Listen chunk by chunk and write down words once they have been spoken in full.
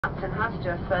Captain has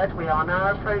just said we are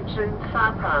now approaching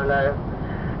Sao Paulo,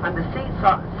 and the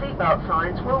seatbelt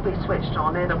signs will be switched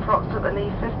on in approximately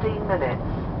 15 minutes.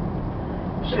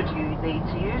 Should you need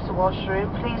to use the washroom,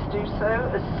 please do so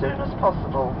as soon as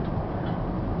possible.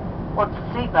 Once the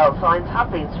seatbelt signs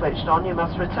have been switched on, you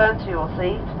must return to your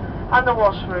seat and the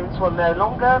washrooms will no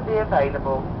longer be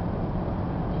available.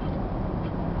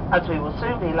 As we will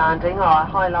soon be landing, our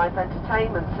high life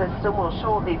entertainment system will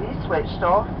shortly be switched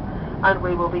off, and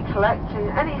we will be collecting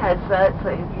any headsets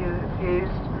that you have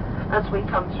used as we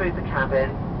come through the cabin.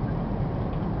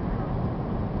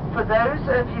 For those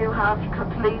of you who have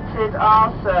completed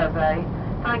our survey,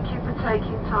 thank you for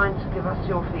taking time to give us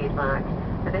your feedback.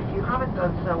 And if you haven't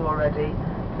done so already,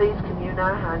 please can you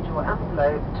now hand your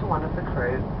envelope to one of the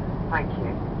crew. Thank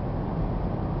you.